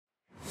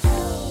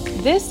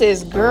This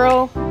is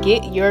Girl,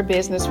 Get Your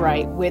Business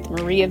Right with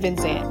Maria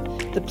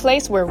Vincent, the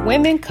place where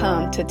women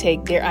come to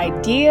take their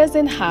ideas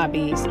and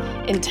hobbies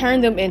and turn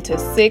them into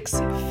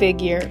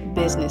six-figure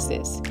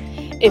businesses.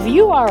 If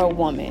you are a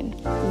woman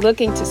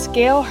looking to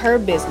scale her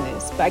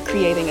business by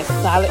creating a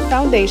solid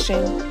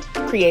foundation,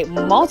 create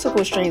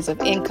multiple streams of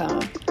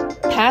income,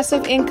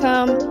 passive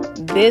income,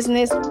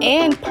 business,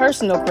 and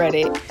personal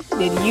credit,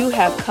 then you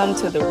have come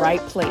to the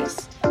right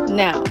place.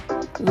 Now,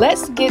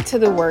 let's get to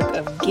the work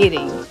of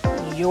getting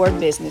your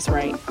business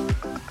right.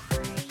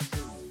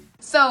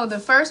 So the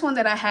first one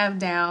that I have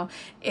down,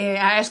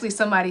 and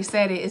somebody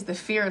said it, is the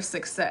fear of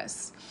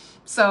success.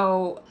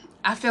 So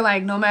I feel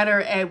like no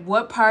matter at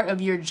what part of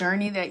your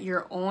journey that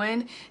you're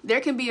on, there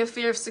can be a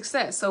fear of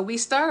success. So we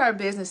start our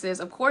businesses.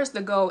 Of course,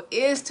 the goal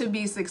is to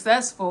be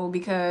successful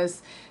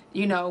because,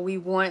 you know, we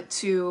want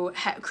to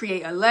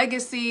create a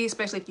legacy,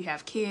 especially if you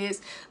have kids,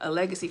 a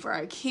legacy for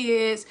our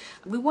kids.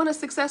 We want a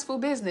successful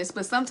business,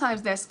 but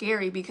sometimes that's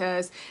scary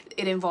because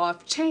it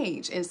involves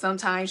change, and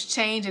sometimes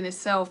change in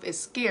itself is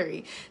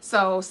scary.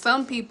 So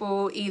some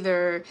people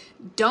either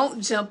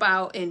don't jump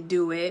out and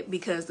do it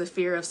because the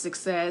fear of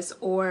success,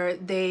 or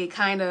they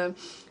kind of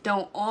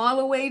don't all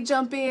the way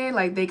jump in,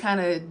 like they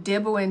kind of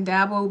dibble and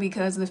dabble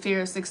because of the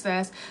fear of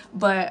success.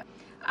 But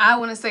I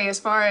want to say, as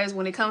far as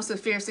when it comes to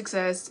fear of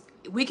success,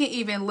 we can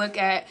even look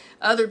at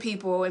other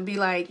people and be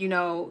like, you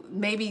know,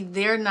 maybe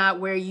they're not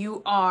where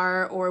you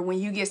are, or when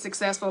you get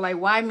successful, like,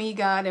 why me,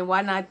 God, and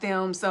why not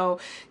them? So,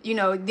 you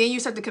know, then you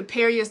start to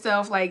compare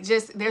yourself, like,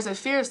 just there's a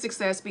fear of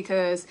success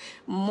because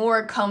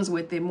more comes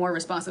with it, more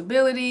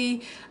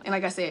responsibility, and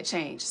like I said,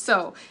 change.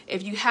 So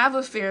if you have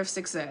a fear of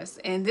success,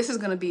 and this is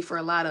going to be for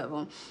a lot of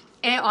them.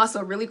 And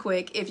also, really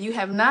quick, if you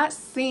have not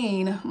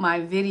seen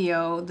my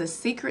video, The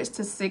Secrets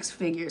to Six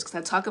Figures, because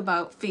I talk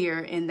about fear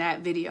in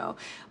that video,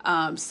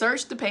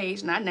 search the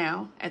page, not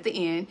now, at the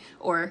end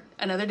or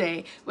another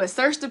day, but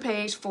search the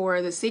page for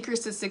The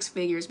Secrets to Six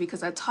Figures,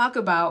 because I talk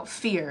about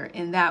fear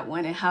in that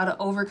one and how to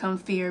overcome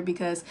fear,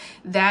 because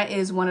that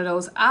is one of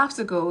those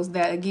obstacles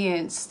that,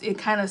 again, it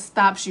kind of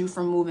stops you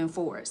from moving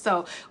forward.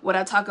 So what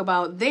I talk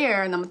about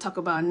there, and I'm going to talk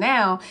about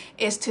now,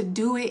 is to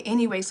do it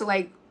anyway. So,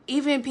 like,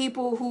 even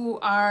people who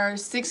are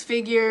 6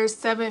 figures,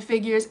 7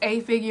 figures,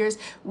 8 figures,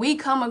 we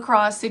come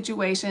across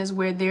situations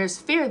where there's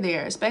fear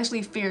there,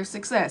 especially fear of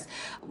success.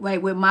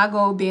 Like with my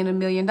goal being $1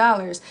 million,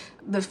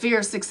 the fear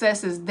of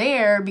success is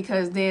there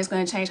because then it's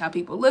going to change how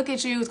people look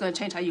at you. It's going to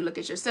change how you look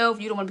at yourself.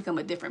 You don't want to become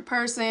a different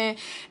person.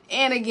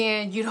 And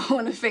again, you don't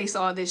want to face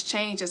all this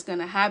change that's going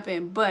to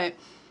happen, but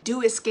do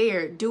it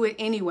scared, do it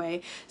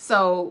anyway.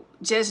 So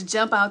just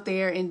jump out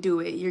there and do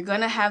it. You're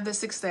going to have the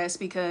success,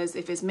 because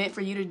if it's meant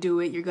for you to do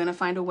it, you're going to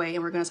find a way.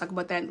 And we're going to talk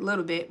about that in a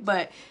little bit,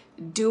 but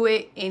do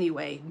it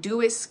anyway. Do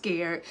it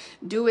scared.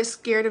 Do it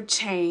scared of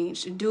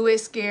change. Do it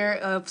scared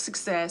of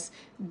success.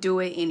 Do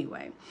it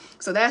anyway.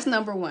 So that's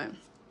number one.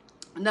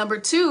 Number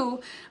two,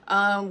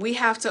 we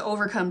have to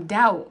overcome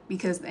doubt,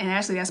 and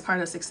actually that's part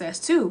of success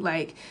too.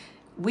 Like,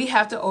 we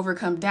have to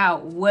overcome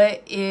doubt.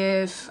 What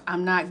if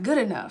I'm not good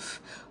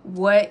enough?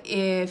 What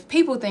if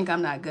people think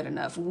I'm not good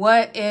enough?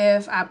 What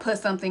if I put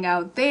something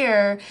out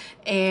there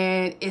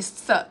and it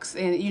sucks?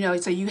 And, you know,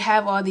 so you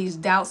have all these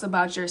doubts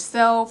about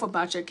yourself,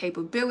 about your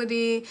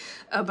capability,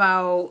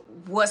 about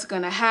what's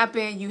going to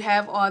happen. You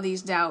have all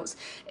these doubts.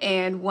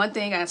 And one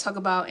thing I talk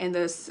about in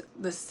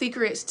the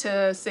Secrets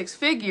to Six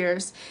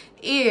Figures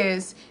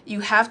is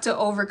you have to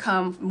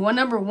overcome,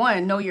 number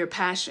one, know your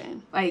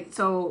passion. Like,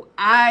 so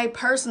I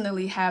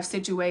personally have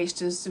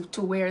situations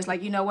to where it's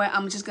like, you know what,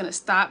 I'm just going to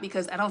stop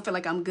because I don't feel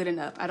like I'm good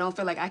enough. I don't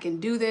feel like I can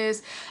do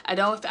this. I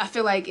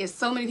feel like it's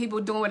so many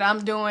people doing what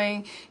I'm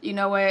doing. You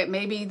know what,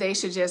 maybe they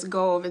should just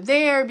go over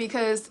there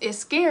because it's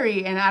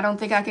scary and I don't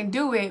think I can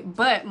do it.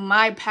 But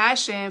my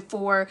passion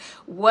for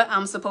what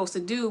I'm supposed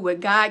to do, what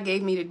God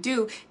gave me to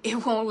do,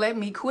 it won't let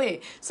me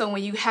quit. So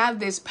when you have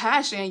this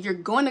passion, you're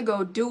going to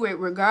go do it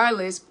regardless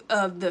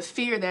of the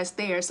fear that's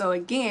there. So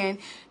again,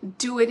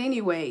 do it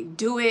anyway.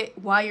 Do it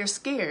while you're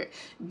scared.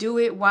 Do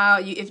it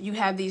if you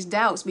have these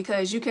doubts,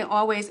 because you can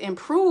always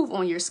improve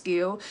on your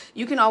skill.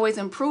 You can always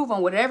improve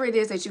on whatever it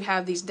is that you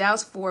have these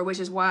doubts for, which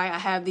is why I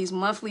have these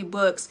monthly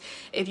books.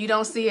 If you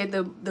don't see it,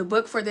 the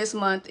book for this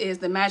month is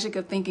The Magic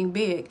of Thinking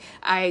Big.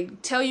 I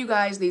tell you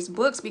guys these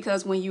books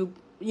because when you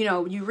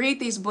read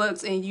these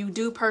books and you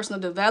do personal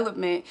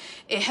development,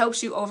 it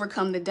helps you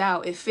overcome the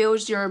doubt. It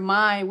fills your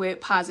mind with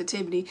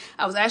positivity.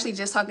 I was actually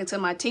just talking to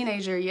my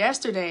teenager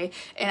yesterday,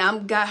 and I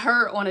got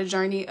her on a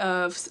journey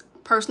of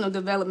personal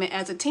development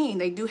as a teen.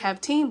 They do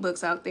have teen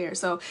books out there.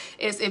 So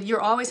if you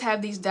always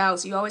have these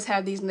doubts, you always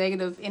have these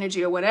negative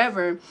energy or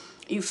whatever,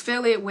 you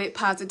fill it with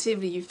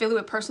positivity. You fill it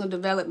with personal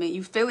development.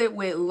 You fill it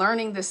with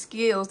learning the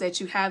skills that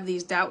you have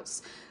these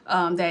doubts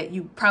that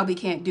you probably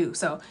can't do.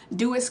 So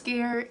do it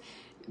scared.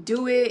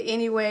 Do it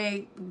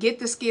anyway, get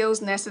the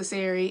skills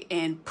necessary,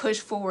 and push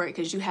forward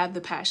because you have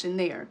the passion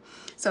there.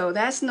 So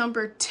that's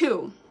number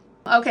two.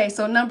 Okay,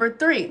 so number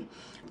three,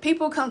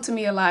 people come to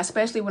me a lot,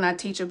 especially when I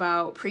teach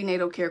about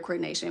prenatal care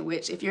coordination,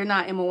 which if you're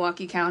not in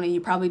Milwaukee County,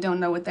 you probably don't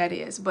know what that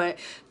is. But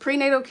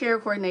prenatal care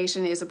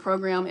coordination is a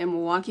program in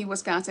Milwaukee,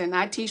 Wisconsin, and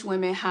I teach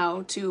women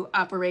how to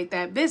operate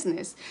that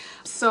business.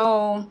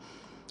 So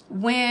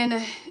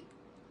when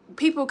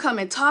people come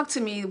and talk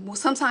to me,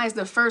 sometimes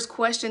the first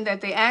question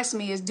that they ask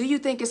me is, do you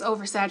think it's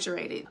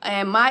oversaturated?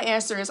 And my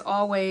answer is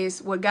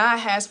always, what God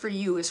has for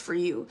you is for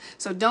you.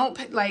 So don't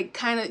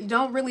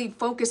don't really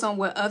focus on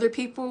what other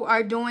people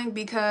are doing,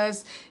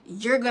 because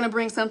you're going to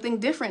bring something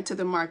different to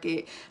the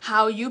market.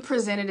 How you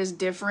present it is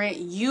different.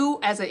 You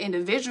as an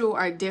individual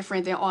are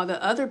different than all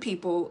the other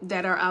people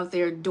that are out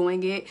there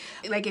doing it.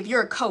 Like if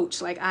you're a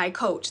coach, like I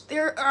coach,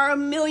 there are a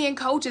million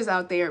coaches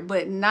out there,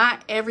 but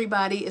not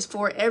everybody is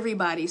for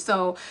everybody.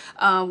 So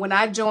when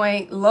I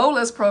joined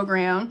Lola's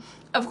program,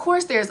 of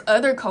course there's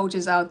other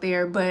coaches out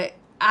there, but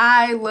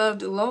I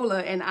loved Lola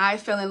and I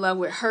fell in love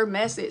with her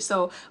message.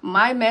 So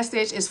my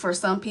message is for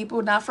some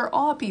people, not for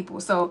all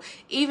people. So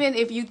even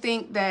if you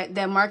think that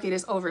that market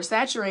is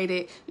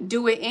oversaturated,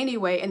 do it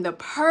anyway. And the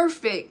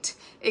perfect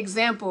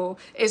example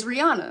is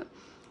Rihanna.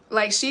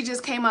 Like, she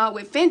just came out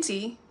with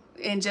Fenty,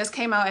 and just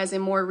came out as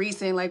in more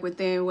recent, like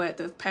within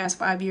the past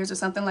 5 years or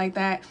something like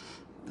that.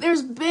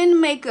 There's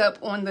been makeup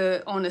on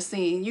the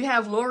scene. You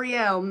have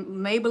L'Oreal,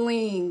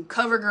 Maybelline,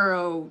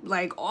 CoverGirl,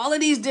 like all of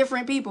these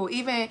different people.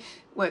 Even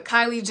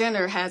Kylie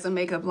Jenner has a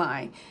makeup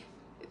line.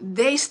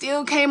 They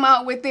still came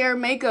out with their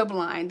makeup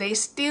line. They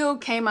still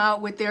came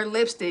out with their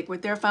lipstick,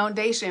 with their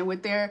foundation,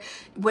 with their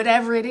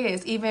whatever it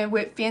is. Even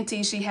with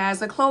Fenty, she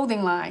has a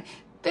clothing line.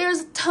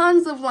 There's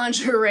tons of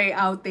lingerie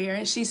out there,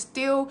 and she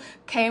still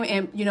came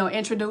and,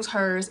 introduced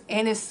hers,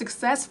 and is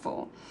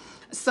successful.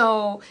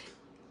 So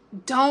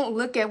don't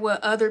look at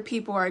what other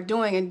people are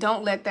doing, and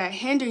don't let that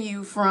hinder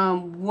you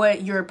from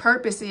what your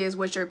purpose is,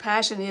 what your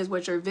passion is,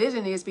 what your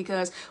vision is,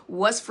 because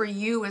what's for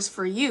you is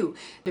for you.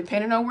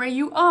 Depending on where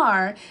you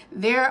are,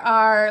 there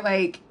are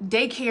like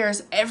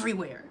daycares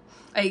everywhere.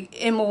 Like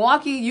in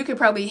Milwaukee, you could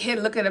probably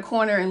look at a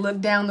corner and look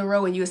down the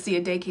road and you'll see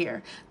a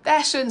daycare.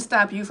 That shouldn't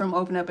stop you from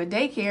opening up a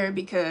daycare,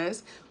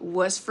 because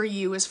what's for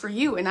you is for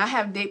you. And I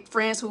have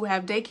friends who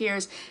have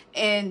daycares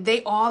and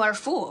they all are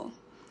full.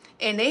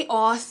 And they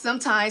all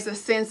sometimes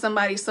send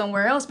somebody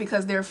somewhere else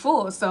because they're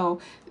full. So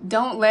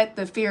don't let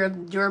the fear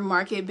of your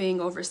market being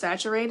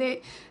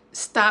oversaturated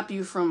stop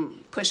you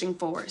from pushing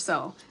forward.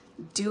 So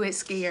do it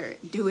scared.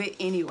 Do it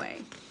anyway.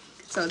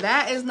 So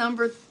that is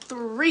number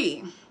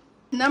 3.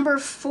 Number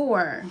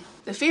 4,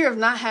 the fear of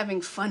not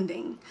having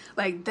funding.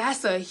 Like,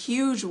 that's a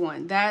huge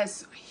one.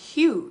 That's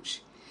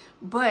huge.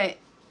 But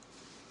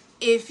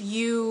if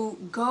you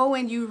go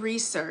and you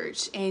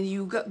research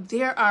and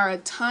there are a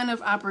ton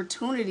of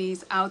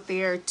opportunities out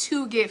there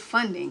to get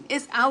funding.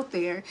 It's out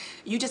there.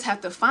 You just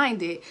have to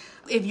find it.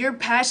 If you're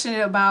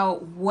passionate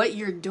about what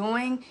you're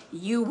doing,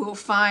 you will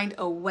find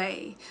a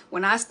way.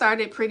 When I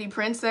started Pretty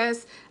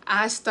Princess,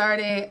 I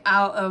started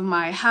out of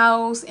my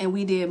house and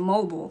we did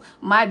mobile.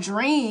 My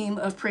dream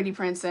of Pretty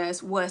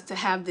Princess was to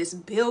have this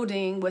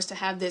building, was to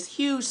have this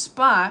huge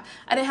spa.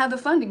 I didn't have the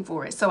funding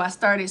for it. So I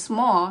started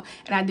small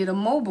and I did a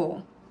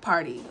mobile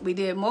party. We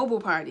did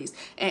mobile parties,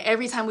 and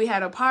every time we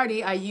had a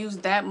party, I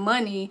used that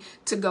money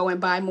to go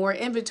and buy more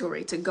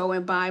inventory, to go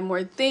and buy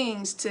more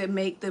things to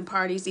make the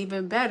parties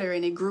even better,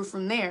 and it grew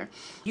from there.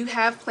 You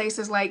have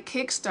places like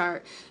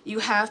Kickstart. You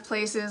have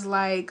places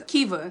like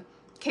Kiva,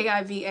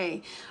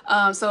 Kiva.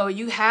 So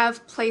you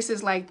have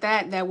places like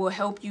that will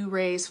help you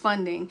raise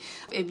funding.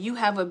 If you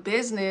have a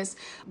business,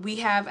 we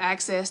have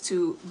access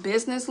to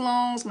business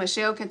loans.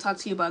 Michelle can talk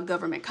to you about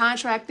government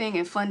contracting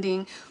and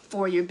funding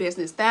for your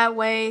business that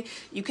way.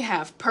 You can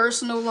have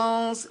personal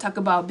loans, talk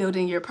about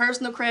building your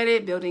personal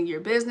credit, building your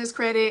business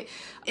credit.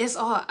 It's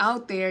all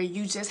out there.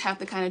 You just have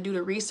to kind of do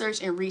the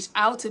research and reach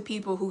out to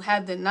people who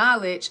have the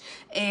knowledge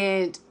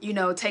and,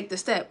 take the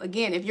step.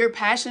 Again, if you're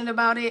passionate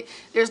about it,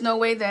 there's no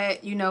way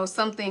that,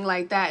 something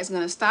like that is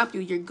going to stop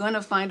you. You're going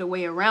to find a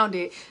way around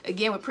it.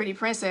 Again, with Pretty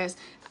Princess,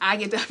 I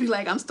get to be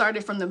like, I'm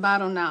started from the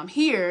bottom, now I'm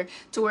here,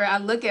 to where I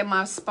look at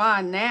my spa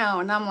now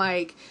and I'm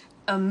like,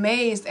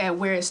 amazed at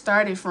where it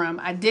started from.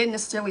 I didn't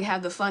necessarily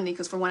have the funding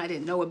because, for one, I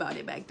didn't know about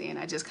it back then.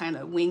 I just kind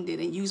of winged it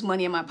and used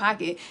money in my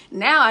pocket.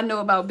 Now I know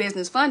about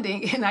business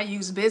funding and I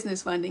use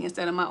business funding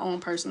instead of my own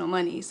personal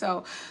money.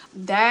 So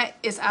that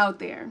is out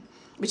there,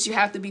 but you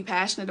have to be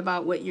passionate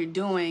about what you're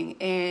doing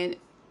and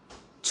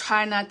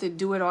try not to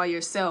do it all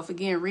yourself.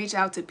 Again, reach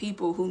out to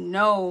people who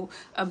know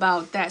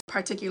about that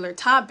particular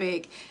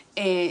topic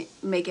and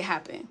make it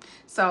happen.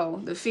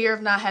 So the fear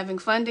of not having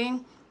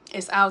funding,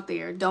 it's out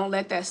there. Don't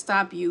let that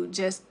stop you.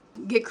 Just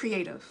get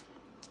creative.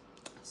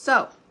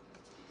 So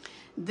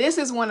this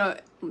is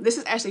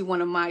actually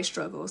one of my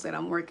struggles that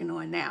I'm working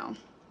on now.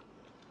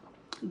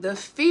 The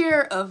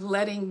fear of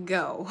letting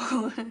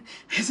go.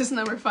 This is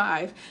number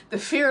 5. The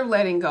fear of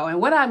letting go. And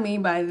what I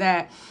mean by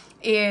that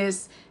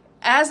is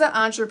as an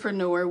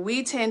entrepreneur,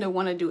 we tend to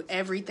want to do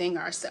everything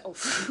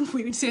ourselves.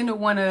 We tend to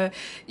want to,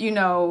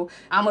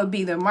 I'm going to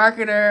be the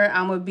marketer,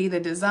 I'm going to be the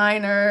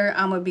designer,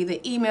 I'm going to be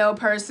the email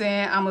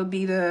person, I'm going to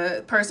be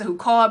the person who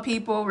called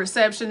people,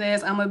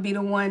 receptionist, I'm going to be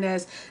the one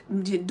that's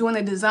doing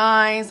the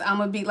designs, I'm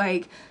going to be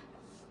like,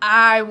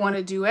 I want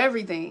to do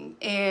everything.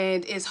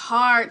 And it's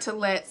hard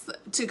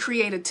to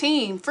create a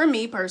team for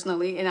me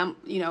personally. And I'm,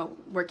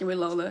 working with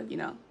Lola,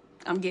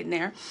 I'm getting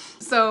there.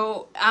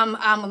 So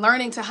I'm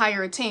learning to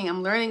hire a team.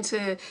 I'm learning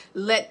to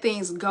let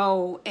things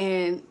go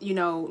and,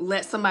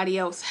 let somebody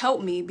else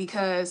help me,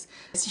 because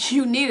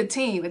you need a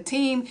team. A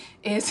team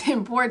is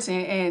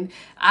important. And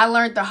I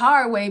learned the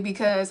hard way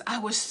because I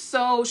was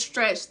so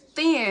stretched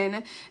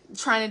thin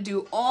trying to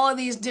do all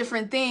these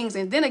different things.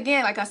 And then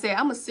again, like I said,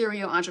 I'm a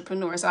serial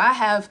entrepreneur. So I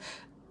have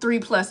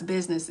 3+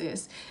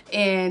 businesses,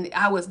 and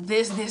I was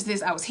this,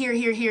 I was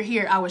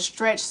here. I was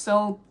stretched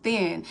so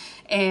thin,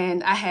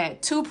 and I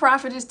had 2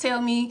 prophetess tell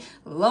me,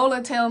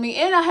 Lola tell me,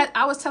 and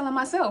I was telling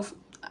myself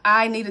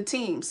I need a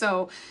team.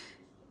 So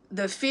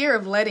the fear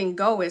of letting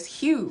go is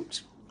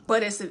huge,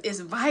 but it's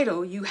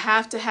vital. You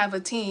have to have a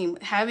team.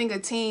 Having a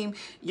team,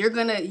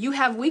 you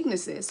have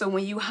weaknesses. So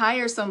when you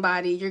hire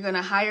somebody, you're going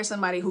to hire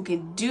somebody who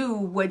can do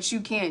what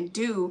you can't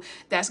do,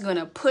 that's going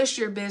to push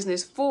your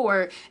business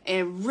forward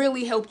and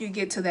really help you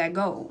get to that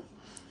goal.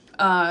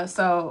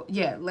 So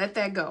yeah, let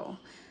that go.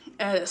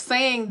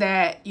 Saying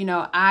that,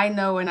 I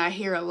know and I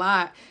hear a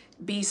lot,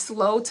 be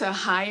slow to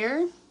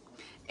hire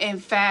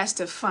and fast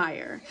to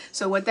fire.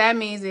 So what that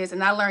means is,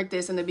 and I learned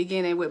this in the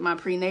beginning with my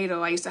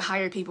prenatal, I used to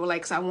hire people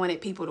because I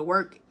wanted people to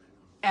work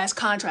as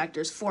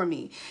contractors for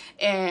me.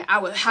 And I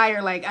would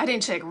hire, I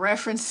didn't check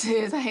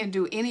references. I didn't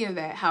do any of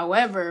that.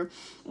 However,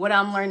 what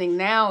I'm learning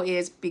now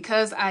is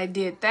because I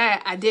did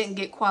that, I didn't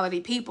get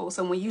quality people.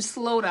 So when you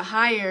slow to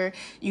hire,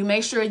 you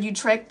make sure you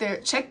check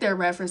their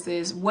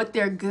references, what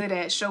they're good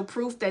at, show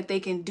proof that they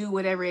can do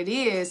whatever it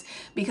is.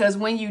 Because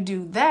when you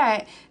do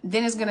that,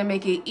 then it's going to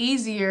make it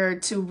easier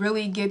to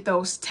really get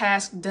those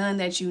tasks done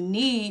that you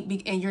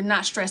need, and you're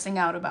not stressing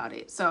out about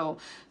it. So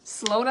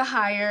slow to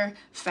hire,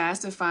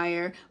 fast to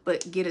fire,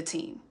 but get a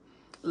team.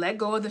 Let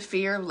go of the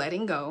fear of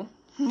letting go.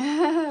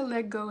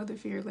 Let go of the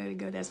fear of letting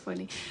go. That's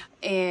funny.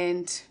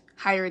 And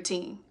hire a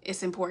team.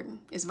 It's important.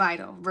 It's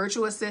vital.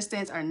 Virtual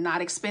assistants are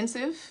not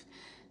expensive.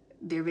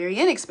 They're very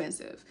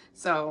inexpensive.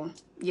 So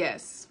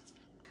yes.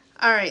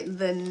 All right.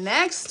 The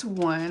next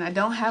one, I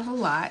don't have a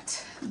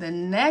lot. The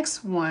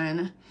next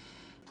one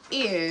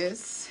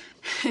is...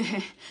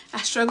 I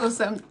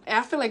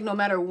feel like no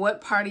matter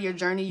what part of your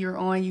journey you're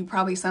on, you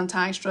probably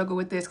sometimes struggle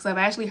with this, because I've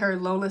actually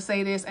heard Lola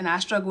say this, and I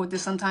struggle with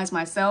this sometimes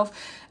myself.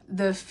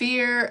 The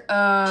fear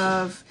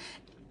of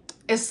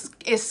it's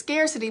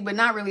scarcity, but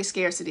not really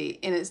scarcity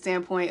in a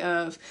standpoint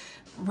of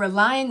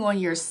relying on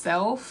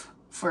yourself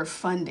for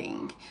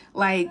funding.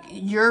 Like,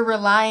 you're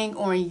relying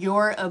on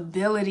your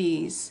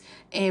abilities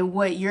and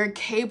what you're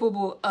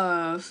capable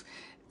of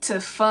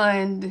to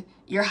fund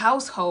your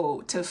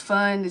household, to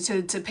fund,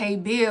 to pay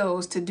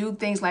bills, to do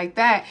things like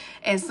that.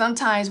 And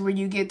sometimes where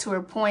you get to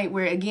a point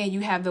where, again, you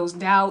have those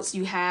doubts,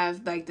 you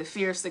have the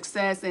fear of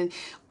success, and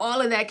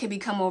all of that can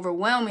become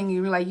overwhelming.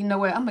 You're like, you know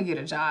what, I'm gonna get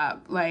a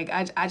job.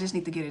 I just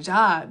need to get a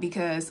job,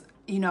 because,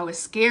 it's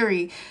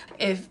scary.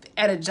 If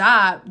at a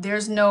job,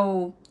 there's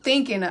no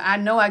thinking, I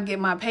know I get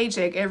my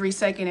paycheck every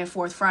second and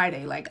fourth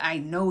Friday. I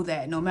know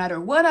that no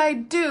matter what I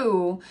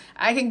do,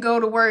 I can go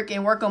to work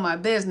and work on my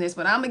business,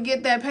 but I'm gonna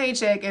get that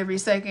paycheck every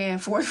second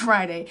and fourth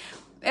Friday.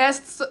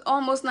 That's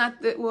almost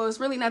it's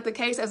really not the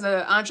case as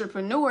an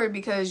entrepreneur,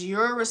 because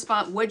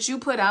what you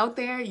put out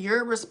there,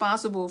 you're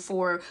responsible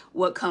for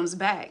what comes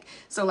back.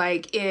 So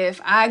if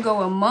I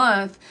go a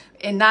month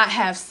and not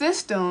have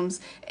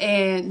systems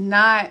and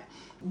not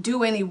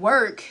do any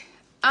work,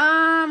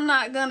 I'm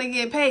not gonna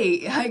get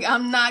paid.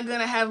 I'm not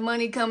gonna have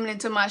money coming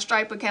into my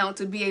Stripe account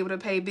to be able to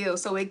pay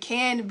bills. So it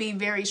can be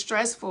very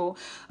stressful,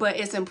 but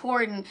it's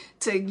important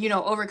to,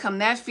 overcome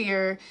that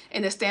fear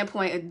in the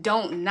standpoint of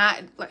don't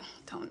not,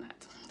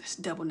 that's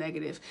double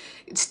negative.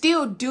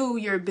 Still do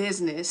your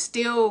business,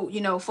 still,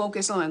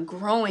 focus on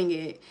growing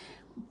it,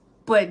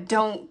 but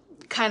don't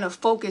kind of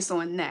focus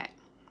on that.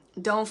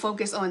 Don't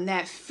focus on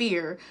that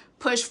fear.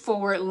 Push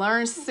forward,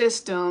 learn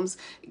systems,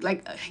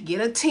 get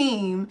a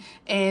team,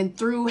 and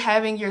through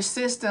having your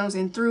systems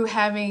and through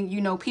having,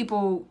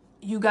 people,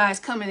 you guys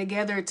coming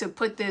together to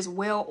put this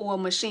well-oiled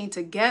machine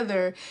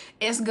together,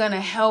 it's gonna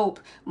help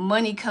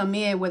money come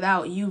in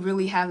without you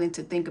really having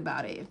to think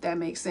about it, if that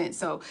makes sense.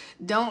 So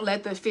don't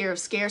let the fear of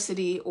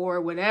scarcity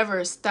or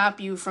whatever stop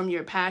you from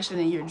your passion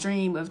and your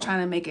dream of trying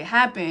to make it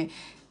happen.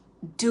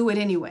 Do it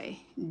anyway.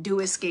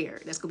 Do it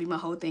scared. That's gonna be my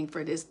whole thing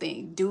for this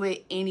thing. Do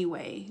it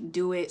anyway.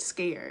 Do it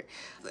scared.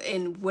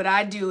 And what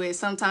I do is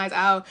sometimes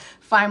I'll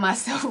find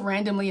myself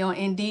randomly on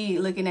Indeed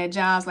looking at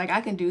jobs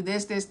I can do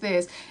this.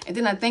 And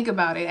then I think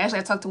about it. Actually,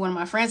 I talked to one of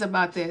my friends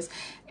about this.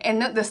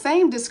 And the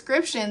same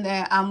description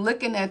that I'm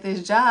looking at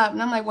this job,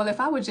 and I'm like, well,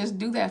 if I would just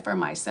do that for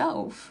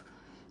myself,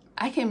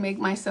 I can make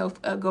myself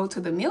go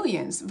to the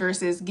millions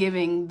versus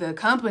giving the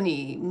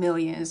company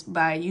millions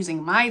by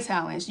using my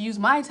talents. Use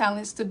my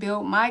talents to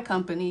build my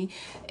company,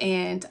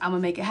 and I'm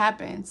gonna make it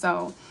happen.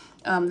 So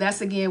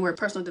that's again where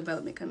personal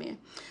development come in.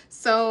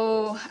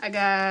 So I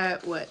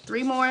got what,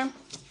 three more.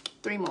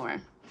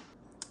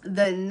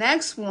 The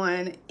next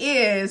one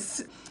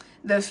is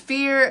the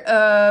fear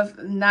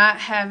of not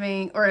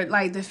having, or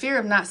like the fear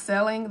of not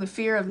selling, the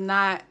fear of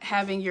not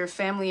having your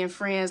family and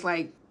friends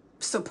like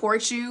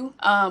support you,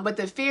 but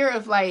the fear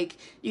of like,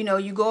 you know,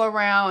 you go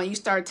around and you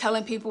start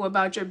telling people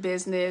about your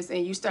business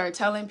and you start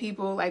telling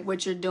people like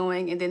what you're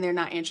doing, and then they're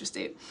not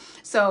interested.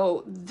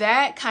 So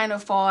that kind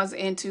of falls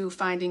into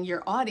finding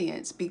your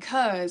audience,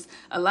 because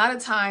a lot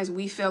of times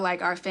we feel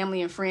like our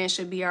family and friends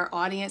should be our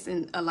audience,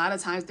 and a lot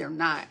of times they're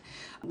not.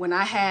 When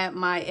I had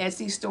my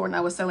Etsy store and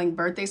I was selling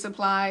birthday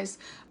supplies,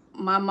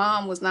 my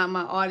mom was not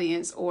my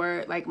audience,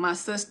 or like my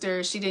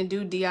sister, she didn't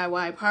do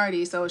DIY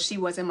parties, so she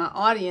wasn't my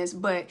audience.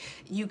 But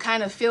you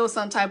kind of feel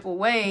some type of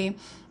way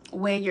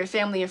when your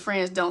family and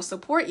friends don't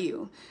support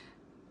you.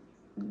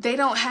 They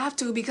don't have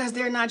to, because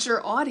they're not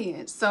your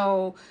audience.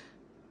 So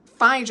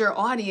find your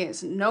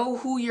audience, know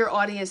who your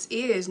audience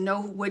is, know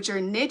what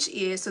your niche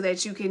is, so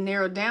that you can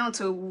narrow down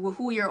to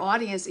who your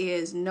audience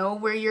is, know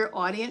where your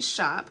audience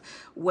shop,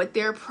 what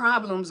their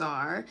problems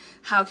are,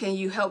 how can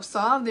you help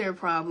solve their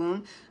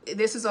problem.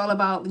 This is all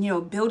about, you know,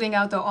 building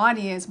out the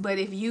audience. But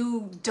if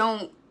you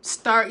don't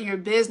start your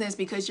business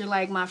because you're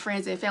like, my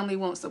friends and family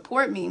won't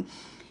support me,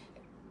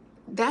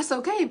 that's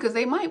okay, because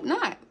they might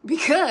not,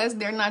 because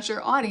they're not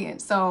your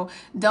audience. So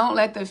don't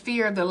let the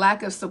fear of the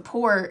lack of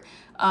support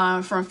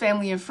from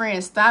family and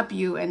friends stop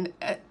you and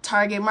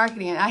target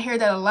marketing. And I hear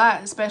that a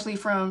lot, especially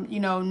from, you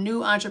know,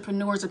 new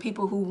entrepreneurs or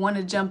people who want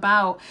to jump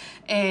out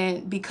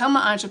and become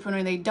an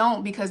entrepreneur. They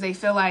don't, because they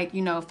feel like,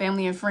 you know,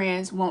 family and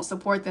friends won't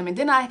support them. And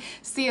then I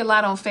see a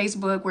lot on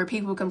Facebook where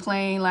people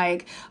complain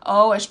like,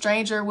 oh, a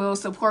stranger will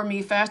support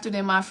me faster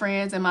than my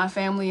friends and my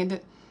family.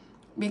 And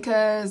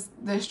because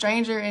the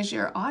stranger is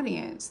your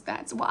audience.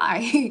 That's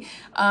why.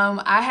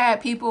 I had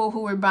people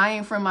who were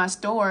buying from my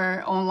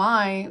store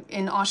online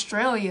in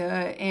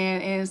Australia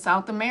and in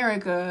South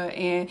America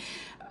and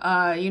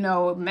you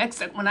know,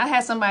 Mexico. When I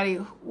had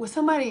somebody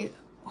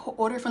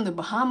order from the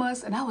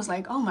Bahamas, and I was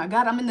like, oh my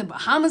God, I'm in the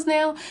Bahamas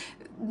now.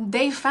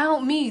 They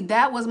found me.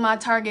 That was my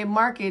target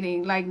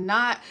marketing, like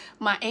not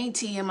my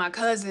auntie and my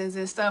cousins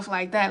and stuff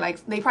like that.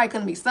 Like they probably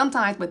couldn't be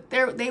sometimes, but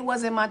they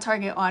wasn't my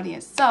target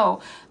audience. So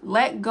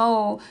let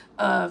go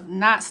of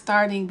not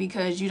starting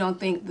because you don't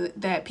think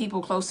that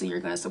people close to you are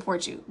going to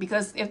support you,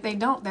 because if they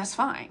don't, that's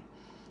fine.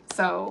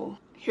 So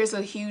here's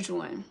a huge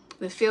one: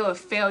 the fear of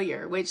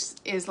failure, which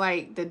is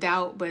like the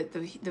doubt, but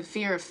the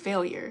fear of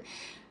failure.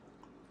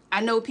 I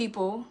know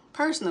people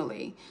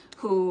personally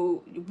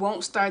who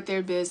won't start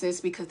their business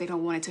because they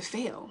don't want it to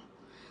fail.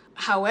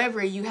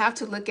 However, you have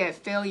to look at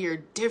failure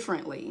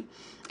differently.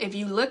 If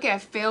you look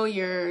at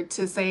failure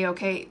to say,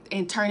 okay,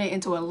 and turn it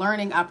into a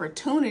learning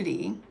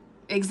opportunity.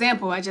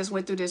 Example, I just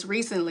went through this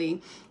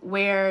recently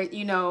where,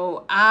 you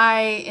know,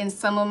 in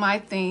some of my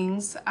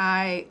things,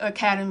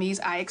 academies,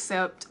 I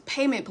accept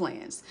payment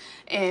plans.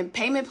 And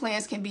payment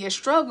plans can be a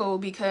struggle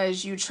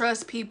because you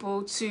trust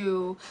people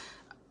to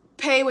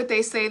pay what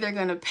they say they're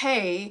going to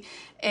pay,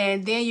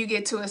 and then you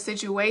get to a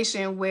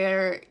situation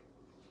where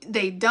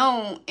they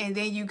don't, and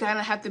then you kind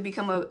of have to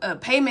become a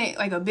payment,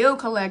 like a bill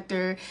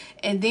collector,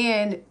 and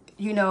then,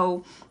 you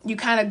know, you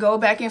kind of go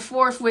back and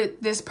forth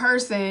with this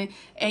person,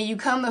 and you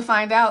come to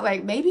find out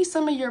like maybe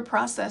some of your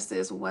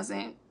processes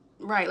wasn't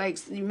right. Like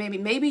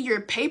maybe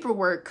your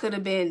paperwork could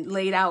have been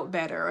laid out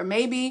better, or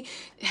maybe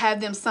have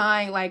them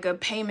sign like a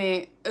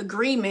payment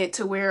agreement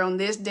to where on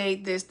this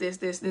date, this,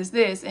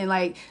 and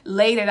like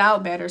laid it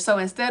out better. So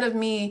instead of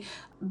me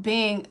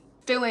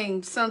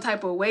feeling some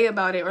type of way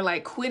about it, or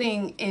like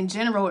quitting in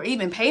general, or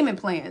even payment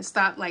plans,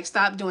 stop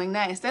doing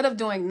that. Instead of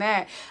doing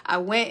that, I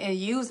went and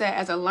used that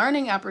as a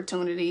learning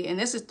opportunity. And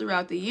this is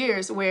throughout the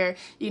years where,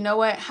 you know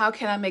what, how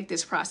can I make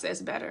this process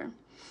better?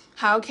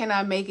 How can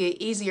I make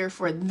it easier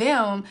for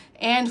them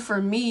and for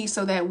me,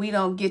 so that we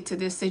don't get to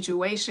this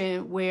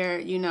situation where,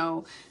 you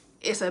know,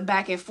 it's a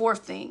back and forth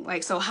thing.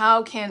 Like, so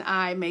how can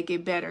I make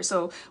it better?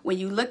 So when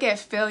you look at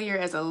failure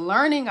as a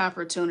learning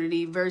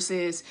opportunity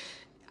versus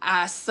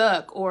I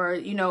suck, or,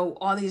 you know,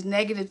 all these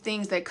negative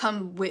things that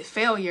come with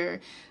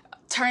failure,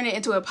 turn it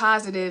into a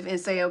positive and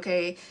say,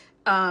 okay,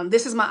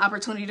 this is my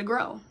opportunity to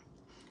grow.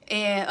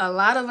 And a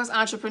lot of us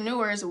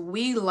entrepreneurs,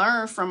 we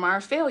learn from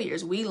our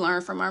failures. We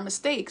learn from our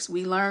mistakes.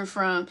 We learn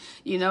from,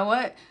 you know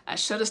what, I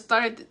should have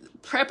started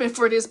prepping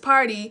for this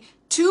party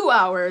 2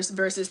 hours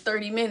versus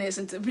 30 minutes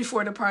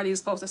before the party is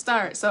supposed to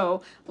start.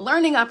 So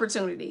learning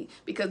opportunity,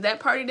 because that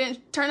party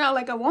didn't turn out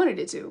like I wanted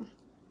it to.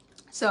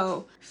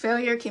 So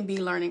failure can be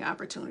learning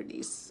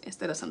opportunities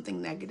instead of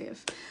something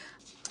negative.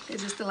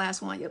 Is this the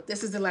last one? Yep,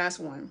 this is the last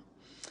one.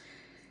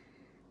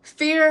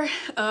 Fear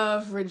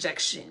of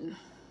rejection.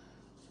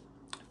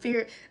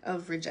 Fear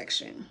of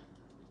rejection.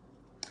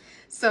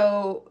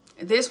 So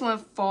this one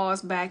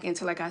falls back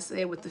into, like I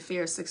said, with the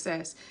fear of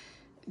success.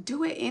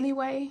 Do it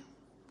anyway.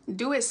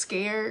 Do it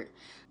scared.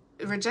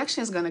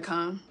 Rejection is going to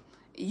come.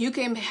 You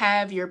can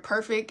have your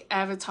perfect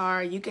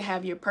avatar, you can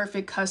have your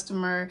perfect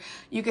customer,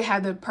 you can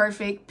have the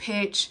perfect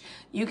pitch,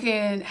 you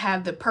can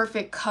have the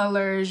perfect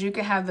colors, you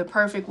can have the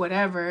perfect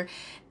whatever,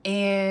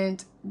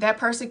 and that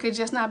person could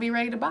just not be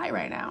ready to buy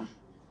right now.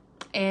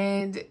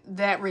 And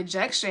that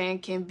rejection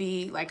can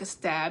be like a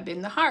stab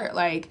in the heart,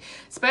 like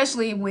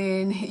especially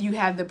when you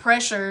have the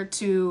pressure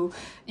to,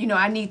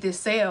 I need this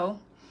sale,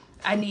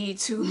 I need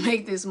to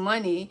make this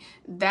money.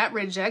 That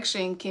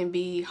rejection can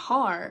be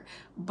hard,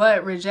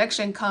 but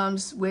rejection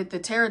comes with the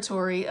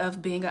territory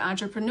of being an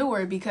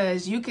entrepreneur,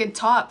 because you can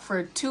talk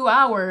for 2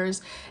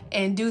 hours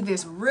and do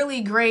this really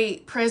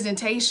great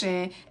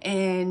presentation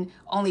and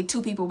only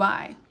 2 people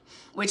buy.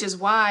 Which is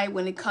why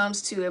when it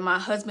comes to, and my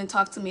husband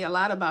talked to me a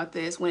lot about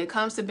this, when it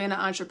comes to being an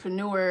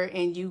entrepreneur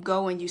and you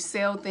go and you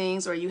sell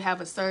things or you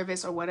have a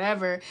service or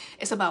whatever,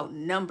 it's about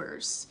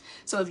numbers.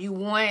 So if you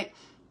want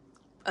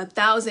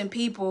 1,000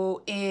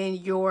 people in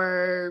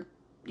your,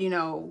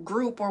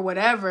 group or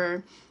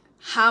whatever,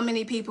 how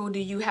many people do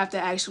you have to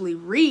actually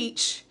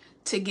reach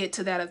to get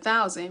to that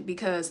 1,000?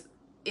 Because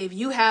if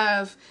you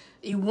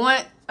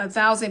want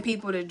 1,000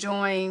 people to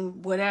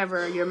join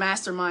whatever, your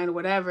mastermind or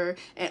whatever,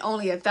 and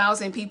only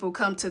 1,000 people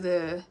come to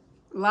the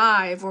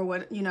live or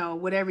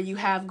whatever you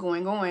have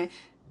going on,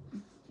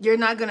 you're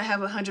not going to have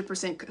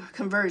 100%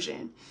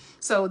 conversion.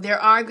 So there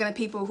are going to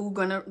people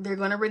they're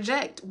going to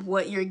reject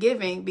what you're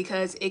giving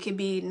because it could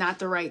be not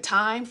the right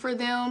time for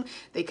them.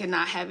 They could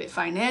not have it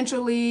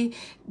financially.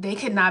 They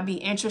could not be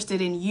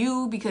interested in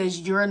you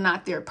because you're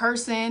not their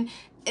person.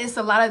 It's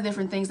a lot of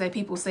different things that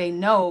people say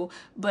no,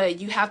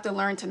 but you have to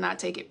learn to not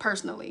take it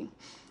personally.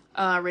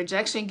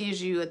 Rejection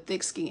gives you a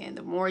thick skin.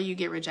 The more you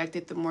get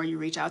rejected, the more you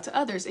reach out to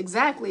others.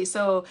 Exactly.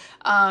 So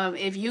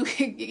if you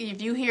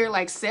hear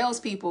like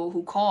salespeople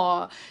who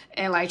call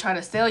and like try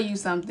to sell you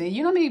something,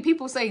 you know how many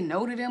people say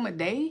no to them a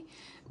day?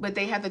 But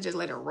they have to just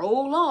let it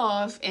roll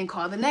off and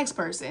call the next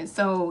person.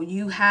 So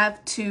you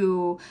have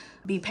to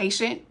be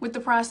patient with the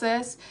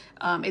process.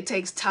 It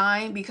takes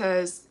time,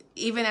 because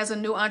even as a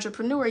new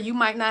entrepreneur, you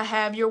might not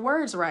have your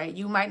words right.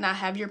 You might not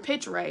have your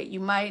pitch right.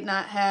 You might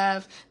not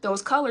have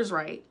those colors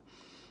right.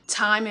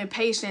 Time and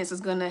patience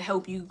is going to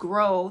help you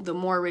grow. The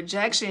more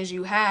rejections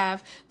you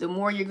have, the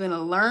more you're going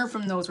to learn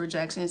from those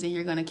rejections, and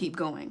you're going to keep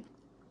going.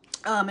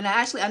 And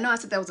I know I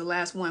said that was the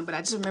last one, but I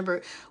just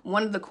remember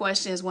one of the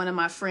questions one of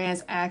my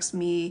friends asked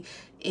me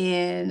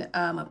in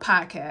a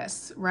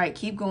podcast, right?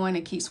 Keep going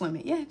and keep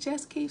swimming. Yeah,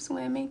 just keep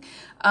swimming.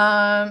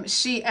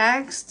 She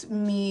asked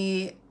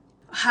me,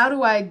 how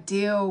do I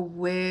deal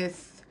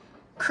with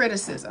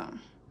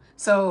criticism?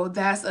 So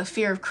that's a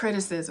fear of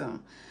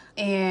criticism.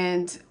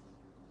 And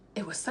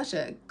it was such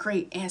a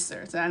great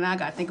answer. So now I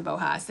got to think about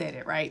how I said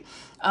it, right?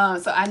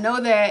 So I know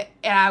that,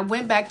 and I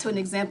went back to an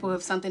example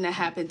of something that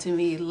happened to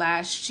me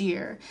last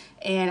year.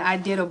 And I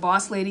did a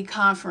Boss Lady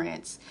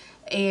conference,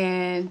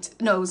 and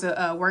no, it was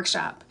a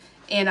workshop.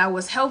 And I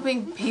was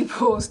helping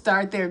people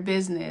start their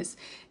business.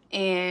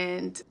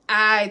 And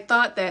I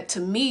thought that to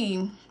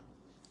me,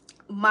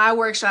 my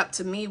workshop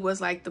to me was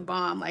like the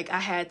bomb. Like I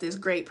had this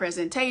great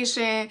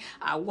presentation.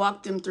 I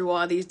walked them through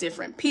all these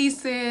different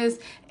pieces,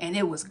 and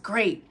it was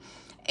great.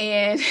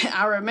 And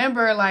I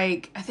remember I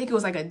think it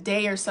was like a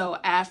day or so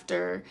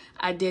after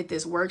I did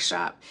this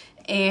workshop,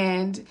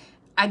 and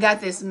I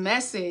got this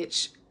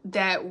message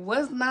that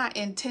was not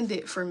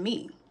intended for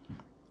me.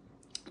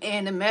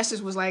 And the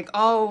message was like,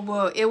 oh,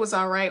 well, it was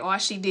all right. All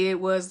she did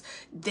was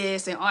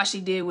this, and all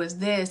she did was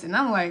this. And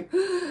I'm like,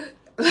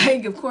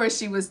 of course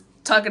she was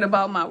talking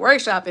about my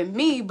workshop and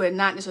me, but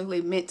not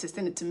necessarily meant to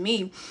send it to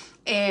me.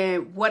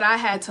 And what I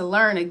had to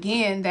learn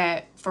again,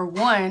 that for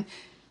one,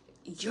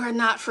 you're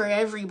not for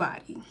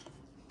everybody.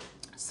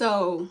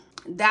 So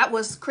that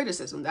was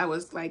criticism. That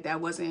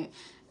wasn't,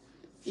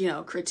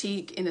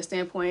 critique in the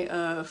standpoint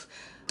of,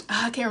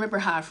 I can't remember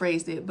how I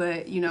phrased it,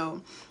 but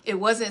it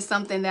wasn't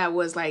something that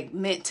was like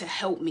meant to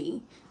help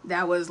me.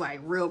 That was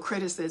like real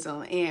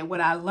criticism. And what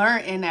I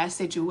learned in that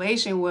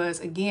situation was,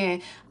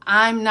 again,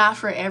 I'm not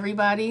for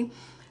everybody.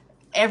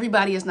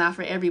 Everybody is not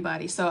for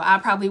everybody. So I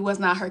probably was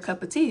not her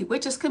cup of tea,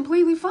 which is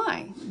completely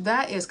fine.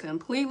 That is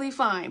completely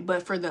fine.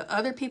 But for the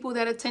other people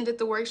that attended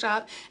the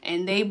workshop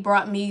and they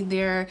brought me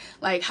their,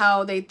 like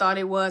how they thought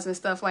it was and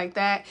stuff like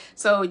that.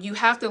 So you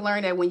have to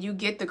learn that when you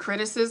get the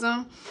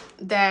criticism,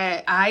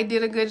 that I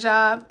did a good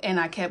job and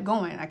I kept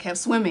going. I kept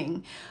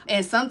swimming.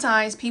 And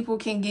sometimes people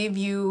can give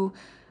you,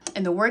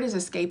 and the word is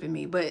escaping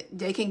me, but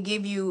they can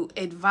give you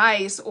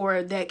advice,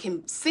 or that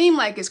can seem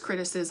like it's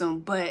criticism,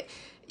 but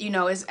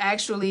it's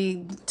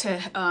actually to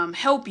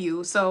help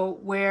you. So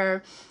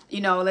where,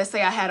 let's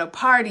say I had a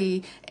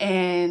party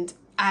and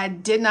I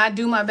did not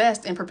do my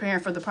best in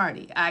preparing for the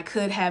party. I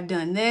could have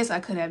done this.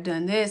 I could have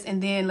done this.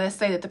 And then let's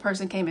say that the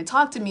person came and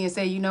talked to me and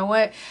said, you know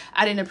what,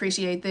 I didn't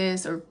appreciate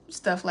this or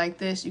stuff like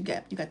this. You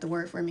got the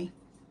word for me.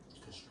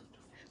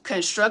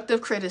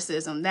 Constructive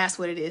criticism. That's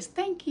what it is.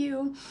 Thank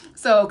you.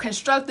 So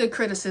constructive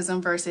criticism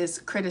versus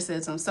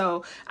criticism.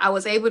 So I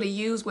was able to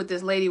use what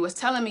this lady was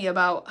telling me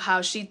about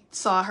how she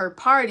saw her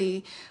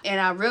party.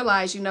 And I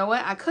realized, you know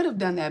what? I could have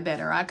done that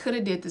better. I could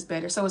have did this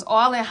better. So it's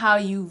all in how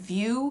you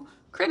view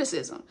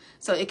criticism.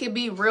 So it can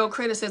be real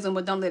criticism,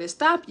 but don't let it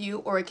stop you.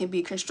 Or it can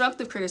be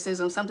constructive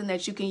criticism, something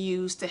that you can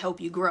use to help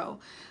you grow.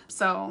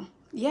 So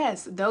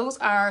yes, those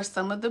are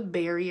some of the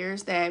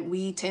barriers that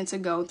we tend to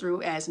go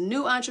through as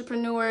new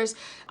entrepreneurs,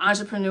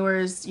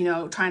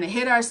 trying to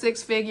hit our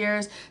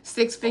six-figure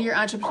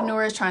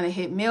entrepreneurs, trying to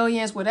hit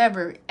millions,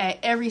 whatever. At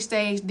every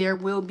stage, there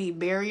will be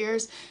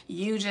barriers.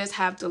 You just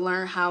have to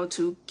learn how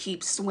to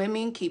keep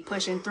swimming, keep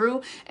pushing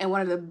through. And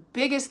one of the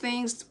biggest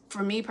things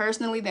for me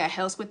personally that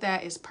helps with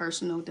that is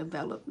personal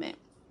development.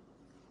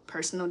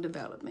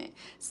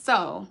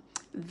 So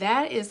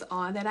that is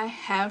all that I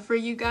have for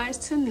you guys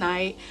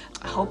tonight.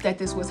 I hope that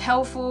this was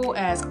helpful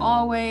as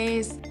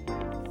always.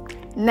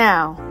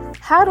 Now,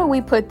 how do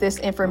we put this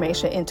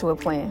information into a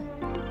plan?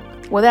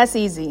 Well, that's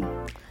easy.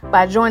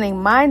 By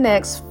joining my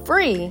next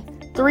free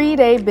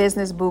 3-day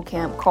business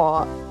bootcamp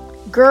called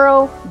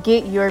Girl,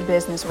 Get Your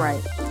Business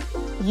Right.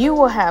 You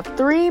will have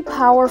 3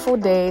 powerful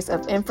days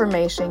of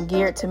information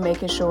geared to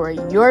making sure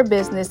your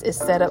business is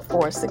set up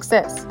for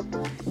success.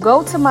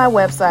 Go to my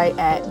website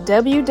at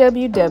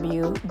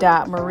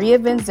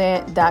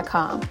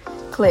www.mariavanzant.com.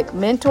 Click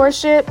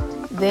mentorship,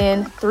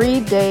 then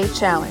 3-day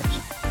challenge.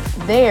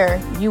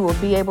 There, you will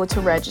be able to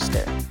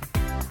register.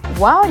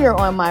 While you're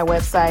on my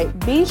website,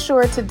 be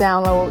sure to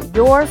download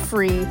your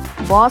free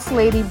Boss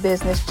Lady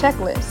Business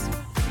Checklist.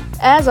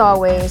 As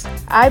always,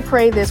 I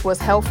pray this was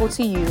helpful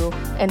to you,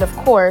 and of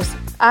course,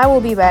 I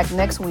will be back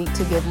next week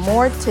to give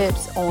more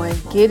tips on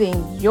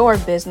getting your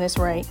business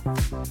right.